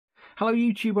Hello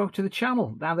YouTube, welcome to the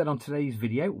channel. Now then, on today's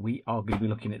video we are going to be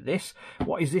looking at this.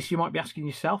 What is this, you might be asking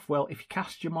yourself? Well, if you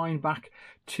cast your mind back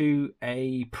to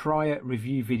a prior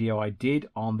review video I did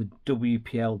on the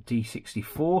WPL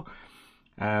C64,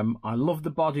 I love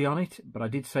the body on it, but I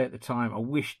did say at the time I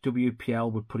wish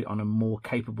WPL would put it on a more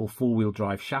capable four-wheel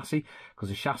drive chassis, because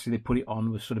the chassis they put it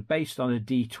on was sort of based on a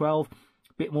D12,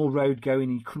 bit more road going,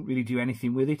 and you couldn't really do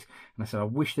anything with it. And I said I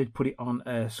wish they'd put it on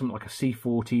something like a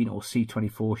C14 or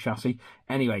C24 chassis.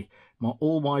 Anyway,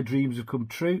 all my dreams have come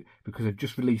true, because I've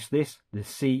just released this, the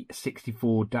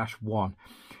C64-1,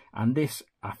 and this,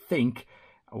 I think,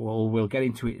 well, we'll get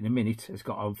into it in a minute, it's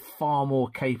got a far more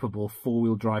capable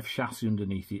four-wheel drive chassis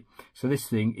underneath it. So this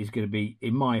thing is going to be,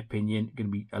 in my opinion, going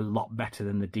to be a lot better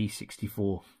than the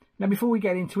D64. Now, before we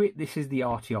get into it, this is the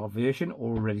RTR version,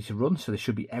 all ready to run, so there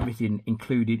should be everything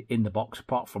included in the box,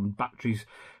 apart from batteries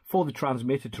for the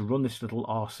transmitter to run this little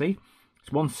RC.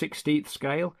 It's 1/16th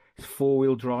scale, it's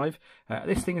four-wheel drive.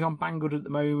 This thing is on Banggood at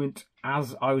the moment.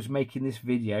 As I was making this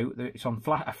video, it's on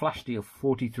a flash deal for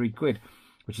 43 quid,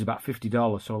 which is about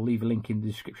 $50, so I'll leave a link in the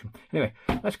description. Anyway,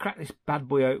 let's crack this bad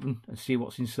boy open and see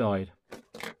what's inside.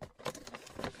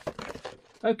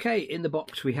 Okay, in the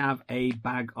box we have a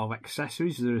bag of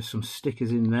accessories. There are some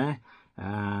stickers in there.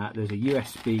 There's a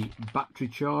USB battery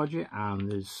charger,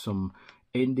 and there's some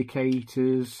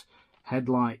indicators,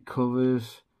 headlight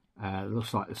covers.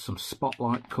 Looks like there's some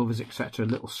spotlight covers, etc. A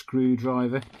little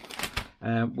screwdriver.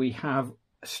 We have,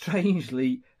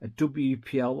 strangely, a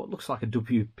WPL, what looks like a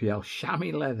WPL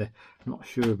chamois leather. I'm not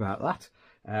sure about that.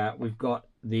 We've got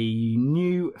the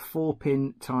new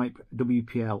 4-pin type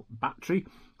WPL battery.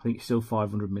 I think it's still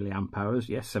 500 milliamp hours,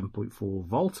 yes, 7.4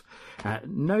 volt.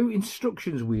 No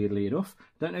instructions, weirdly enough.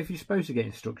 Don't know if you're supposed to get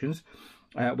instructions.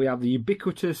 We have the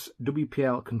ubiquitous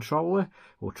WPL controller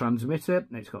or transmitter.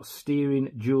 It's got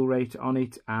steering, dual rate on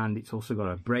it, and it's also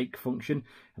got a brake function.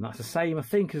 And that's the same, I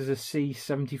think, as a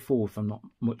C74, if I'm not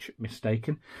much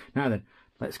mistaken. Now then,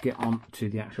 let's get on to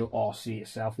the actual RC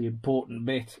itself, the important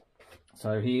bit.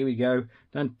 So here we go.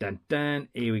 Dun, dun, dun.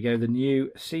 Here we go, the new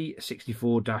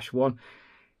C64-1.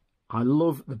 I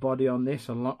love the body on this.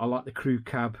 I like the crew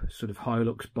cab sort of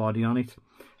Hilux body on it.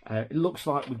 It looks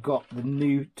like we've got the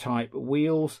new type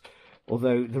wheels,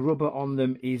 although the rubber on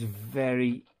them is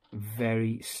very,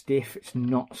 very stiff. It's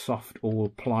not soft or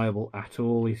pliable at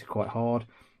all. It's quite hard.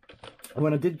 And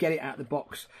when I did get it out of the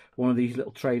box, one of these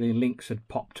little trailing links had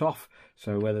popped off.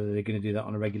 So whether they're going to do that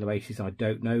on a regular basis, I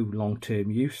don't know, long-term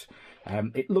use.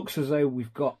 It looks as though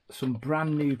we've got some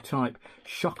brand new type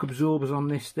shock absorbers on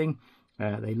this thing.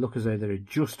 They look as though they're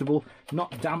adjustable,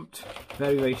 not damped,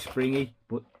 very, very springy,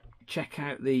 but check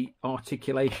out the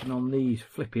articulation on these.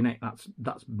 Flipping heck,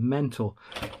 that's mental.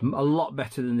 A lot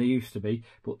better than they used to be,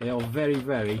 but they are very,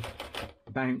 very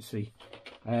bouncy.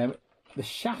 The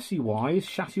chassis-wise,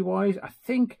 I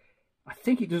think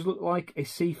it does look like a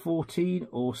C14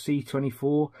 or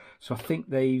C24, so I think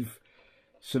they've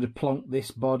sort of plonked this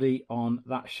body on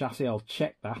that chassis. I'll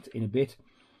check that in a bit.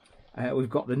 We've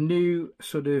got the new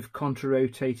sort of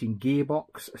contra-rotating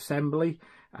gearbox assembly.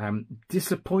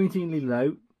 Disappointingly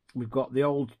low. We've got the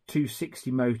old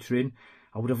 260 motor in.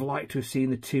 I would have liked to have seen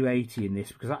the 280 in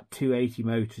this, because that 280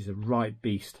 motor is a right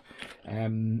beast.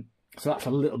 So that's a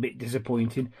little bit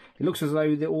disappointing. It looks as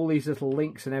though all these little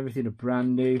links and everything are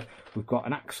brand new. We've got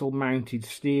an axle mounted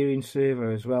steering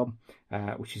servo as well,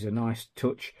 which is a nice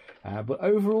touch. But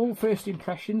overall, first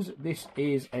impressions, this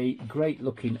is a great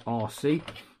looking RC.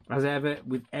 As ever,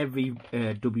 with every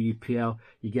WPL,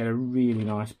 you get a really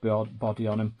nice body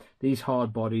on them. These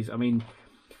hard bodies, I mean,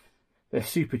 they're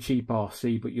super cheap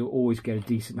RC, but you'll always get a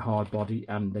decent hard body,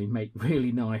 and they make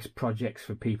really nice projects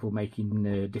for people making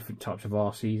different types of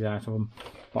RCs out of them.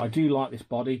 But I do like this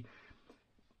body.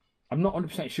 I'm not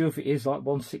 100% sure if it is like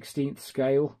 1/16th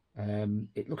scale.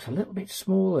 It looks a little bit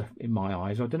smaller in my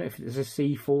eyes. I don't know if it's a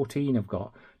C14 I've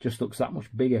got. Just looks that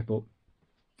much bigger, but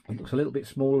it looks a little bit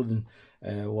smaller than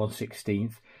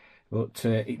 1/16th, but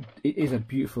it is a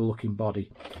beautiful looking body.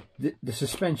 The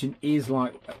suspension is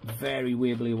like very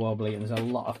wibbly wobbly, and there's a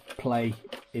lot of play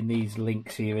in these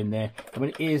links here and there. I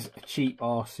mean, it is a cheap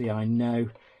RC, I know,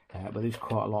 but there's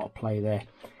quite a lot of play there.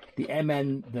 The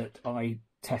MN that I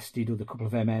tested, or the couple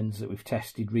of MNs that we've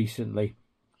tested recently,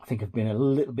 I think have been a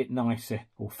little bit nicer,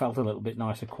 or felt a little bit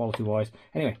nicer quality wise.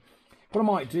 Anyway, what I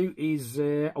might do is,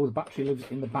 oh, the battery lives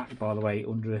in the back, by the way,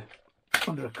 under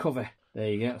a cover. There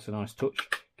you go, that's a nice touch,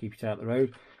 keep it out the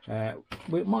road.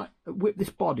 We might whip this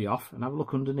body off and have a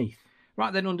look underneath.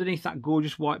 Right then, underneath that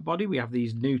gorgeous white body, we have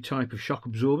these new type of shock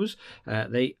absorbers.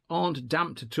 They aren't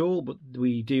damped at all, but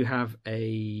we do have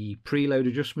a preload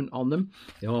adjustment on them.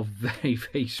 They are very,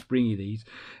 very springy, these.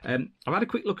 I've had a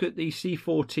quick look at the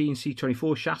C14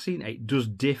 C24 chassis. It does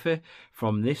differ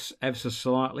from this ever so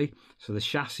slightly, so the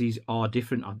chassis are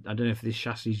different. I don't know if this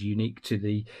chassis is unique to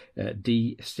the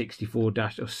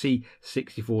D64- or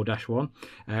C64-1.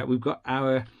 We've got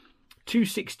our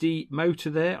 260 motor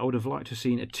there. I would have liked to have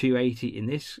seen a 280 in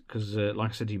this, because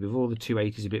like I said to you before, the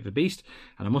 280 is a bit of a beast,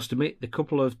 and I must admit the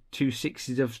couple of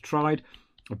 260s I've tried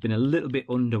have been a little bit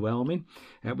underwhelming.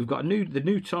 We've got the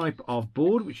new type of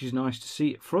board, which is nice to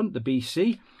see at front, the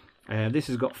BC. This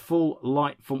has got full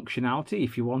light functionality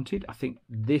if you wanted. I think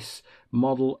this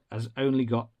model has only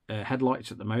got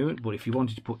headlights at the moment, but if you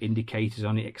wanted to put indicators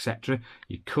on it, etc.,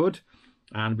 you could.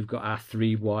 And we've got our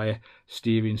 3-wire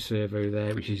steering servo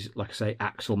there, which is, like I say,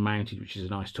 axle mounted, which is a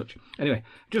nice touch. Anyway,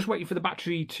 just waiting for the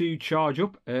battery to charge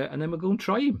up, and then we'll go and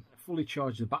try him. Fully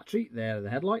charged the battery. There are the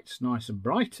headlights, nice and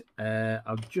bright.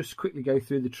 I'll just quickly go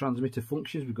through the transmitter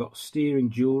functions. We've got steering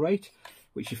dual rate,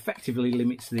 which effectively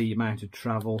limits the amount of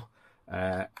travel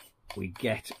we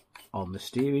get on the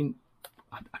steering.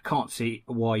 I can't see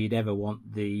why you'd ever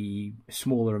want the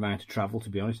smaller amount of travel, to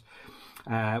be honest.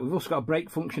 We've also got a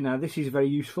brake function. Now this is very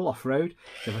useful off-road,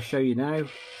 so if I show you now,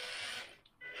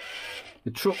 the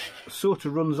truck sort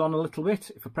of runs on a little bit.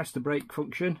 If I press the brake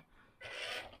function,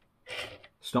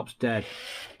 stops dead.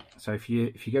 So if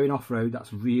you're going off-road,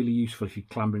 that's really useful if you're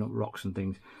clambering up rocks and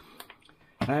things.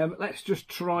 Let's just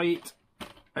try it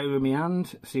over my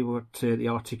hand, see what the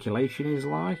articulation is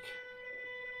like.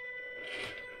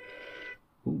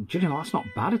 Ooh, do you know, that's not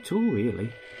bad at all,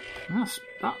 really. That's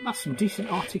some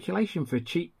decent articulation for a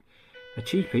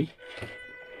cheapie.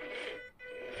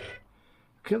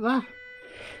 Look at that.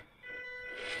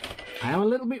 I am a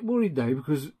little bit worried though,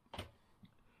 because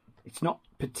it's not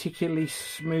particularly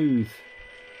smooth.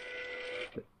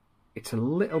 It's a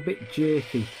little bit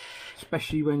jerky,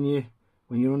 especially when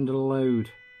you're under load.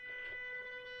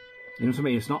 You know what I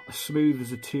mean? It's not as smooth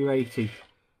as a 280.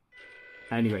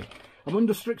 Anyway, I'm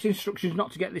under strict instructions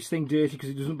not to get this thing dirty because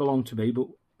it doesn't belong to me, but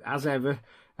as ever,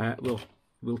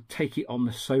 we'll take it on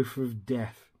the sofa of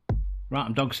death. Right,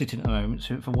 I'm dog sitting at the moment,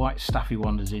 so if a white staffy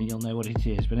wanders in, you'll know what it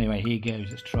is. But anyway, here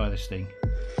goes. Let's try this thing.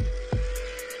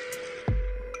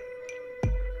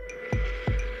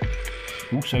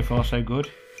 Oh, so far so good.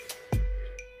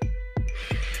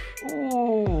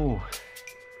 Oh,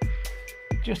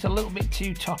 just a little bit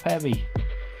too top heavy.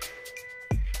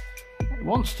 It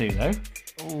wants to though.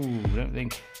 Oh, don't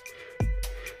think.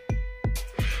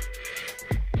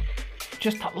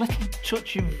 Just that little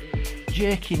touch of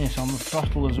jerkiness on the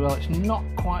throttle as well. It's not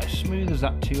quite as smooth as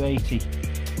that 280.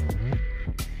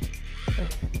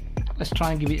 Let's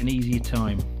try and give it an easier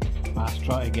time. Let's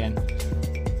try it again.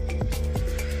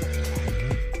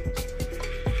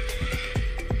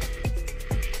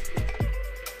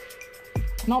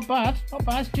 Not bad, not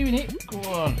bad, it's doing it. Go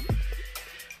on.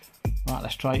 Right,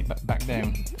 let's try it back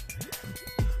down.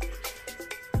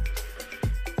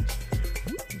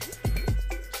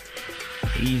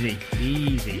 Easy,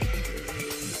 easy.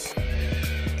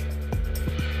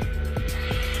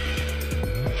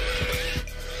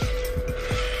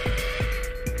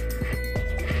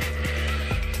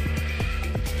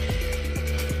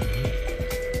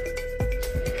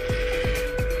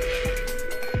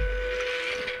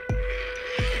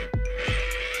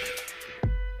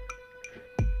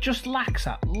 Just lacks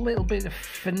that little bit of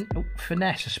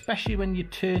finesse, especially when you're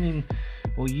turning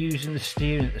or using the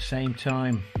steering at the same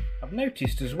time. I've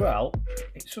noticed as well,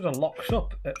 it sort of locks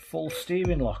up at full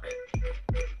steering lock,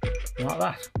 like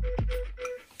that.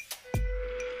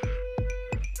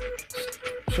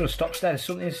 Sort of stops there.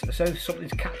 Something's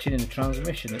catching in the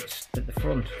transmission at the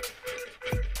front.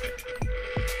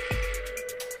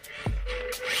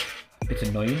 Bit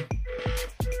annoying.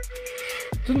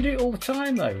 Doesn't do it all the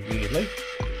time though, weirdly.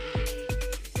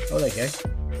 Oh, there you go.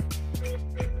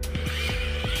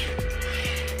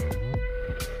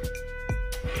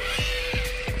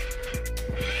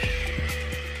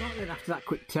 Right then, after that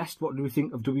quick test, what do we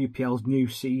think of WPL's new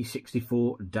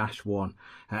C64-1?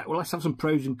 Well, let's have some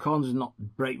pros and cons and not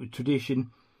break with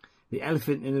tradition. The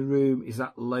elephant in the room is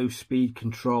that low speed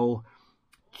control.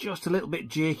 Just a little bit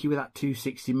jerky with that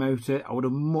 260 motor. I would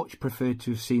have much preferred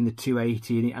to have seen the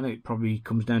 280 in it. I know it probably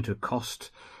comes down to a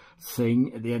cost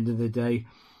thing at the end of the day,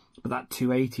 but that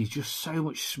 280 is just so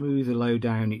much smoother low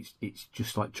down. It's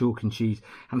just like chalk and cheese.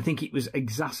 And I think it was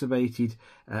exacerbated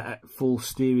at full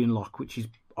steering lock, which is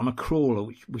on a crawler,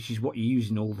 which is what you're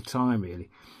using all the time really.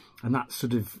 And that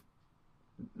sort of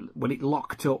when it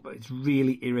locked up, it's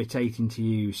really irritating to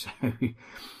use.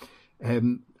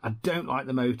 So I don't like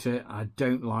the motor. I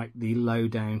don't like the low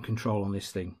down control on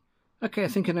this thing. Okay, I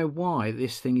think I know why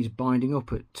this thing is binding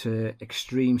up at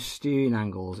extreme steering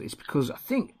angles. It's because I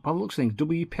think, by the looks of things,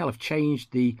 WPL have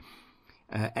changed the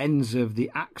ends of the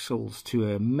axles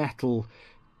to a metal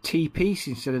T-piece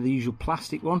instead of the usual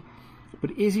plastic one.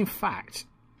 But it is in fact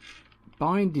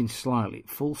binding slightly at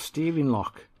full steering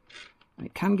lock. And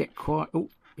it can get quite, oh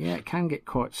yeah, it can get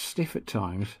quite stiff at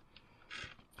times.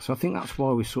 So I think that's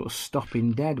why we're sort of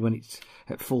stopping dead when it's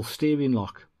at full steering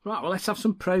lock. Right, well, let's have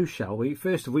some pros, shall we?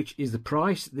 First of which is the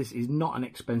price. This is not an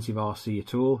expensive RC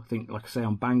at all. I think, like I say,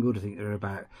 on Banggood, I think they're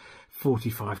about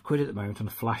 45 quid at the moment on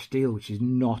a flash deal, which is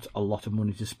not a lot of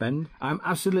money to spend. I'm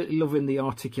absolutely loving the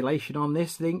articulation on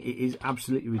this thing. It is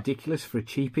absolutely ridiculous for a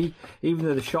cheapie. Even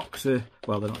though the shocks are,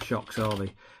 well, they're not shocks, are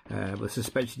they? But the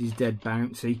suspension is dead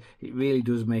bouncy. It really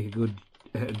does make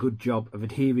a good job of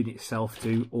adhering itself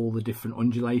to all the different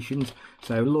undulations.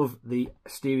 So I love the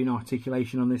steering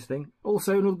articulation on this thing.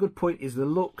 Also, another good point is the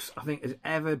looks. I think as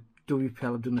ever,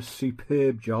 WPL have done a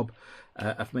superb job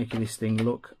of making this thing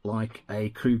look like a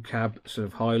crew cab sort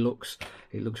of Hilux.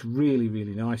 It looks really,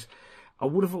 really nice. I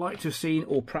would have liked to have seen,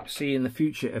 or perhaps see in the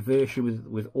future, a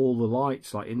version with all the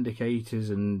lights, like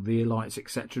indicators and rear lights,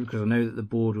 etc., because I know that the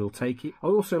board will take it. I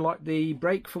also like the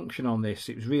brake function on this.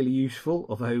 It was really useful,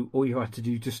 although all you had to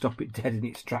do to stop it dead in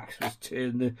its tracks was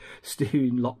turn the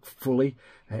steering lock fully,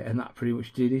 and that pretty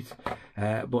much did it.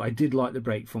 But I did like the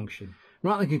brake function.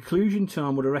 Right, in conclusion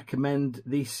time, would I recommend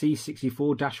the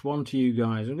C64-1 to you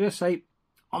guys? I'm going to say,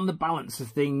 on the balance of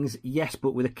things, yes,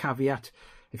 but with a caveat.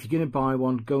 If you're going to buy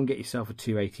one, go and get yourself a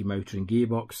 280 motor and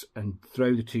gearbox and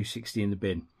throw the 260 in the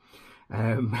bin.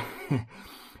 The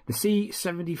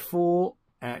C74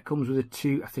 comes with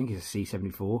I think it's a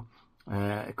C74.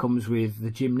 It comes with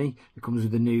the chimney. It comes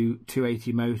with the new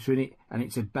 280 motor in it, and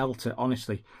it's a belter,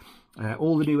 honestly.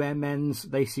 All the new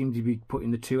MNs, they seem to be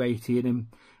putting the 280 in them.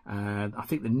 I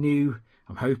think the new,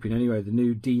 I'm hoping anyway, the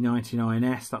new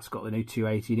D99S, that's got the new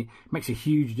 280 in it. It makes a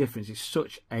huge difference. It's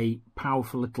such a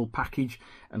powerful little package,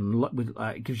 and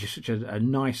it gives you such a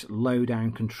nice low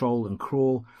down control and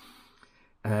crawl.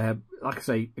 Like I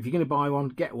say, if you're going to buy one,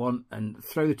 get one and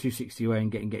throw the 260 away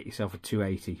and get yourself a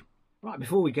 280. Right,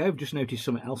 before we go, I've just noticed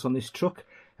something else on this truck.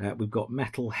 We've got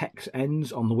metal hex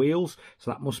ends on the wheels,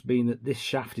 so that must mean that this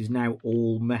shaft is now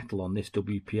all metal on this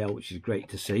WPL, which is great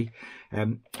to see.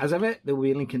 As ever, there will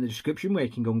be a link in the description where you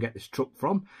can go and get this truck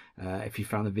from. If you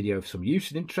found the video of some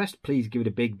use and interest, please give it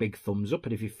a big thumbs up,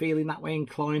 and if you're feeling that way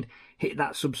inclined, hit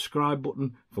that subscribe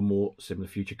button for more similar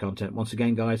future content. Once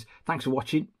again, guys, thanks for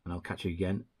watching, and I'll catch you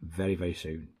again very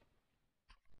soon.